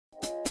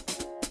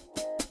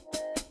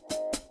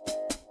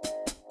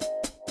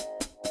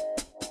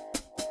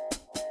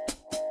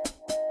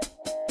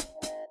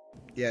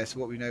Yeah,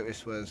 so what we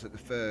noticed was at the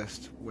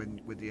first,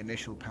 with the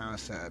initial power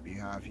setup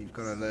you've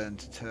got to learn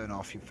to turn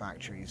off your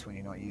factories when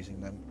you're not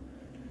using them.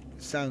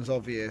 It sounds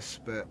obvious,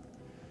 but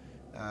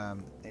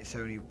it's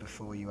only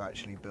before you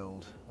actually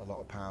build a lot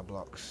of power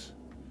blocks.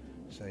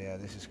 So yeah,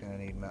 this is going to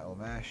need metal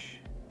mesh.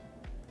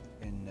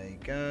 In they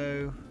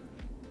go.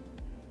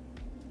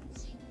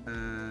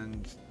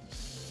 And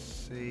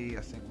C,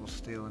 I think we'll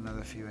steal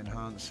another few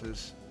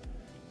enhancers.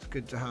 It's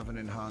good to have an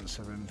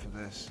enhancer room for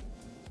this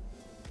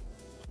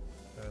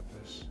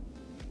purpose.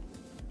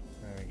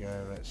 There we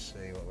go, let's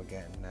see what we're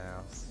getting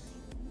now.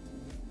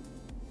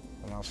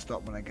 And I'll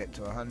stop when I get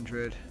to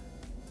 100.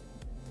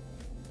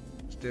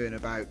 It's doing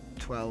about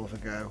 12 a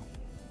go.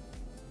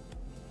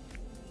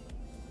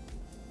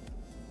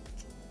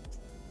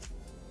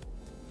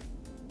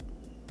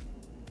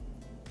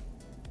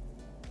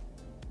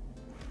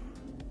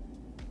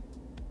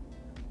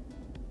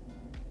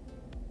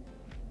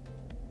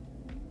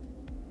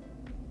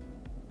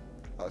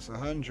 That's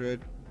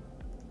 100.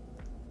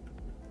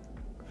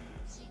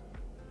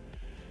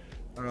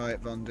 Alright,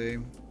 Von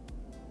Doom.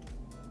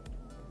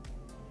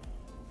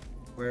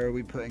 Where are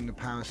we putting the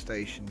power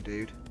station,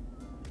 dude?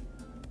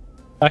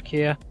 Back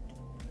here.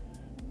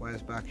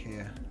 Where's back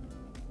here?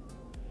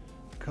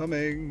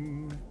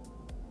 Coming!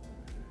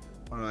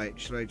 Alright,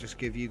 should I just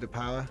give you the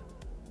power?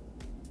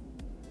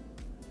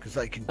 Because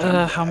I can do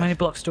how many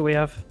blocks do we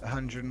have?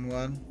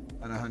 101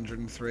 and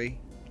 103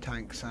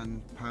 tanks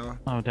and power.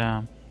 Oh,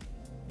 damn.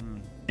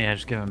 Yeah,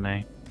 just give it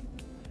me.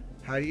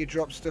 How do you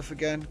drop stuff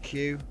again?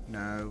 Q?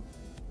 No.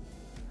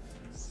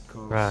 Of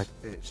course, drag.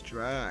 It's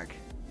drag.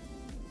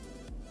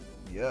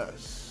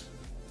 Yes.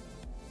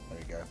 There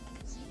we go.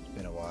 It's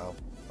been a while.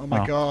 Oh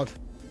my god.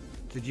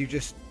 Did you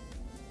just...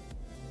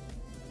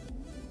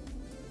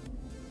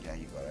 Yeah,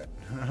 you got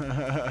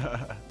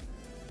it.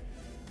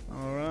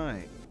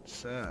 Alright,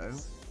 so...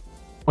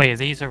 Wait,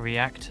 these are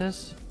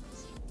reactors?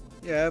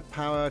 Yeah,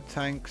 power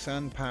tanks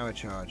and power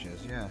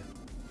chargers, yeah.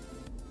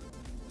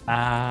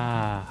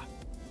 Ah,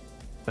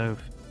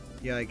 both.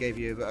 Yeah, I gave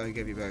you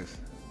both.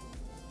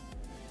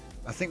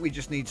 I think we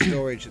just need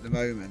storage at the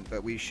moment,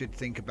 but we should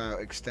think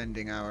about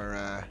extending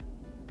our.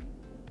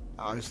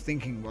 I was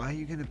thinking, why are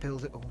you going to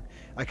build it all?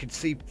 I could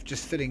see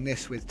just filling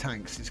this with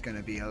tanks is going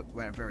to be a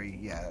very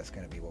that's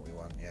going to be what we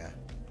want. Yeah.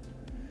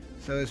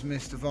 So as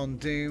Mr. Von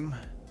Doom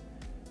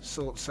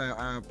sorts out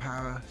our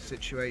power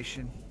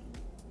situation,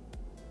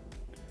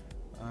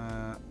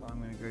 I'm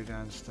going to go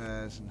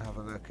downstairs and have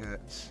a look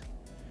at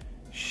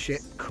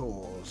ship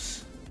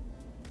cores,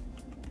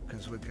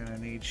 because we're going to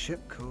need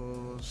ship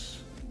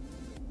cores.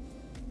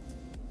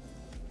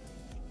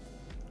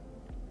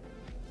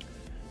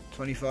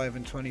 25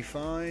 and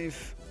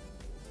 25.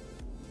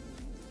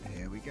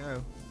 Here we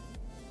go.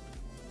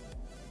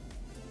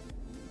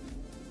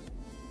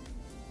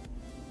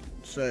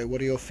 So what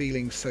are your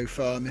feelings so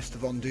far, Mr.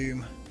 Von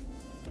Doom?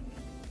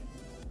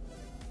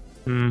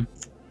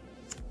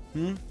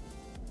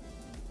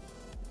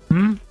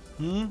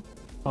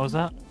 What was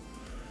that?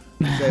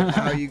 So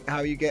how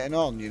are you getting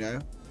on, you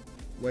know?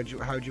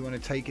 How do you want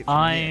to take it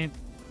from here?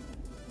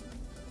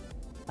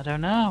 I don't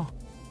know.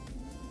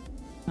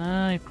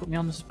 You put me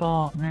on the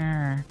spot.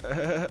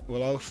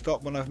 Well, I'll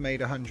stop when I've made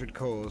 100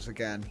 cores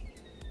again.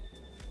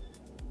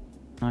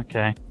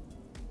 Okay.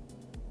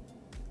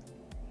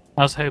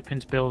 I was hoping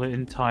to build an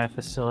entire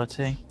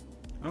facility.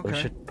 Okay. We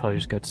should probably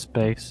just go to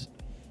space.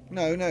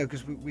 No,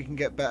 because we can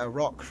get better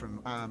rock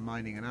from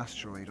mining an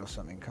asteroid or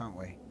something, can't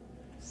we?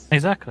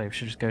 Exactly, we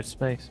should just go to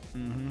space.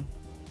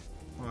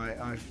 Right,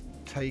 I've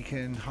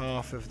taken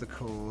half of the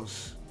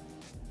cores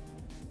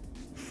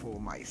for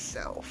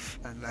myself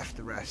and left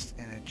the rest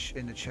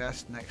in the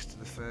chest next to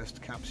the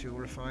first capsule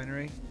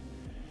refinery.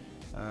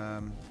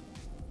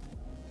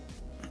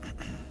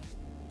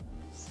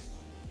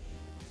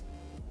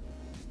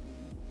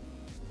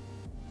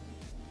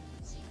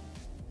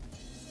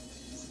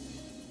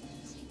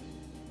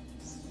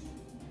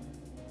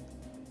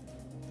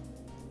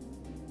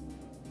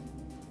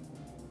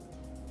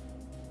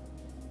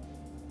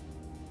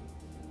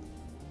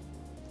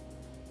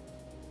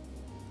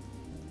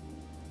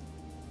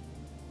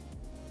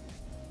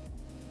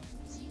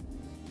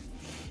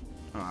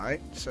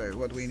 Alright, so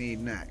what do we need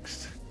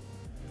next?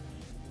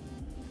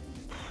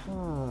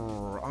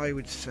 I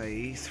would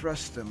say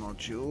thruster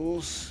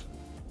modules.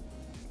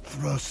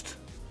 Thruster.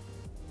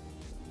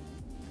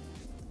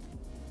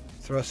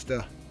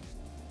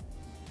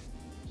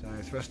 So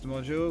thruster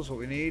modules, what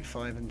we need,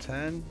 5 and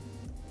 10.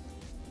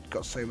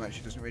 Got so much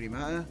it doesn't really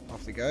matter.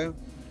 Off they go.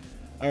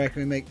 I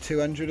reckon we make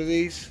 200 of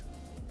these.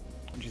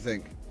 What do you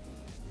think?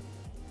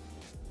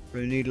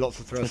 We need lots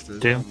of thrusters,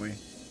 don't we?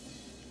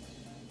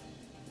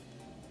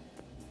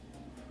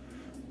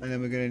 And then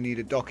we're going to need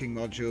a docking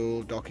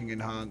module, docking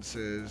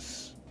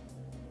enhancers.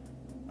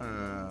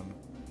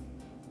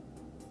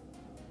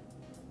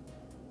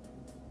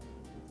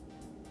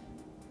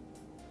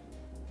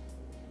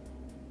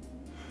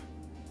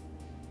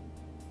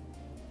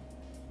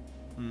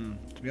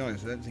 To be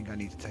honest, I don't think I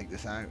need to take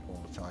this out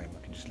all the time.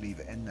 I can just leave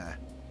it in there.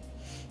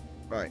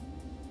 Right.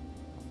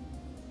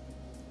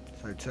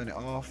 So turn it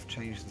off,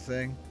 change the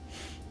thing.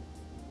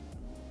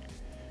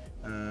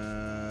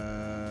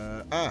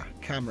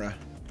 Camera.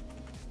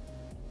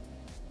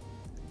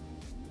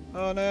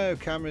 Oh no,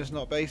 camera's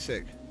not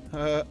basic.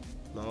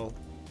 Lol.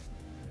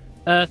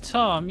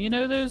 Tom, you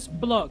know those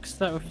blocks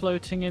that were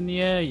floating in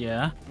the air,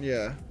 yeah?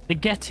 Yeah. They're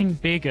getting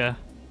bigger.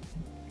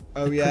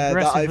 Oh They're yeah,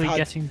 progressively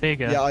getting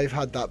bigger. Yeah, I've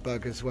had that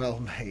bug as well,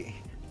 mate.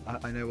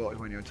 I know what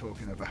one you're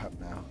talking about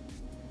now.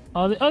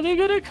 Are they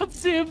gonna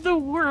consume the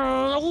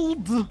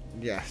world?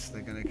 Yes,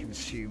 they're gonna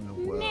consume the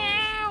world.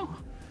 No!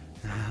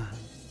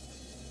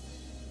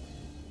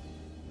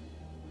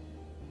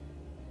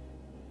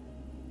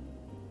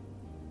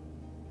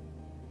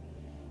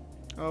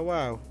 Oh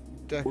wow.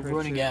 Decorative. We're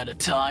running out of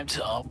time,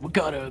 Tom. We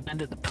gotta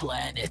abandon the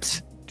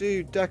planet.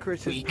 Dude,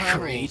 decorative We panels.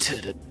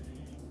 created it.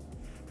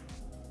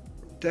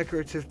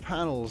 Decorative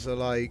panels are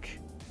like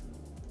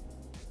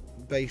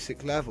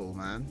basic level,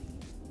 man.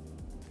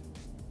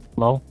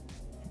 Lol.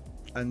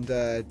 And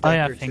Oh decorative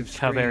yeah, I think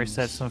Calvary screens.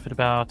 said something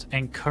about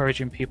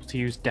encouraging people to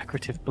use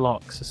decorative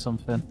blocks or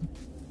something.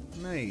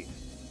 Mate.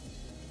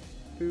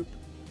 Oop.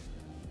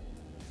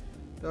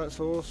 That's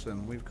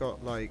awesome. We've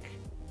got like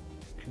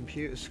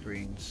computer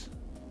screens.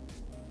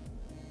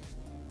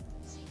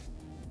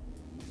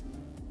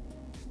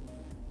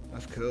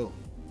 That's cool.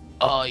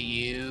 Are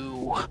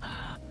you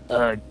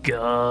a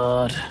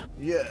god?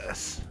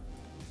 Yes.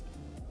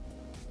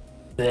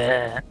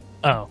 There.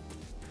 Oh.